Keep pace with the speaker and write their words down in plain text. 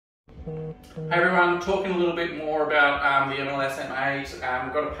Hey everyone, talking a little bit more about the MLS M8.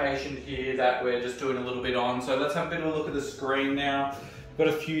 We've got a patient here that we're just doing a little bit on, so let's have a bit of a look at the screen now. We've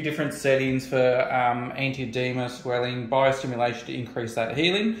got a few different settings for anti-edema, swelling, biostimulation to increase that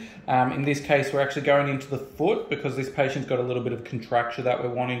healing. In this case, we're actually going into the foot because this patient's got a little bit of contracture that we're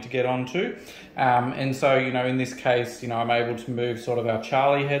wanting to get onto. And so, in this case, I'm able to move sort of our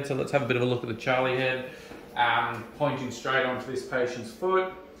Charlie head. So let's have a bit of a look at the Charlie head, pointing straight onto this patient's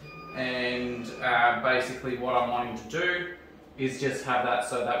foot. And basically what I'm wanting to do is just have that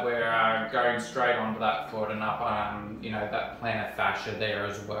so that we're going straight onto that foot and up, that plantar fascia there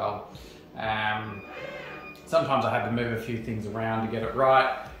as well. Sometimes I have to move a few things around to get it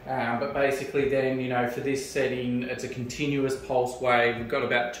right, but basically then, for this setting, it's a continuous pulse wave. We've got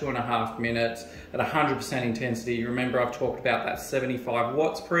about 2.5 minutes at 100% intensity. Remember, I've talked about that 75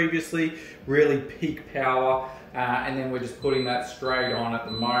 watts previously, really peak power. And then we're just putting that straight on at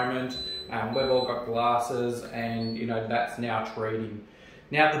the moment. We've all got glasses and that's now treating.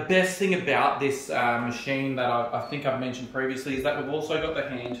 Now the best thing about this machine that I think I've mentioned previously is that we've also got the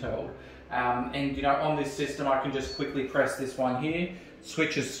handheld. And on this system I can just quickly press this one here,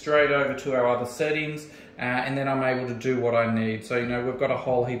 switches straight over to our other settings, and then I'm able to do what I need. So we've got a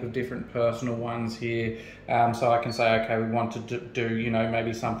whole heap of different personal ones here, so I can say, okay, we want to do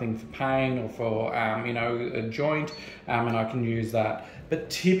maybe something for pain or for a joint, and I can use that. But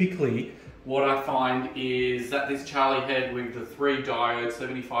typically what I find is that this Charlie head with the 3 diodes,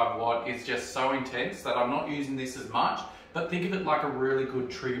 75 watt, is just so intense that I'm not using this as much. But think of it like a really good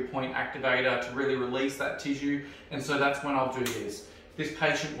trigger point activator to really release that tissue. And so that's when I'll do this. This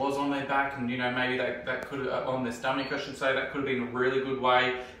patient was on their back and maybe that could have, on their stomach I should say, that could have been a really good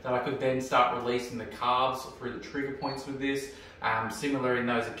way that I could then start releasing the calves through the trigger points with this. Similar in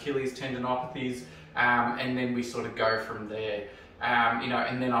those Achilles tendinopathies, and then we sort of go from there.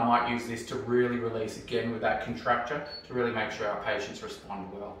 And then I might use this to really release again with that contracture to really make sure our patients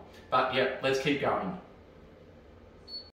respond well. But yeah, let's keep going.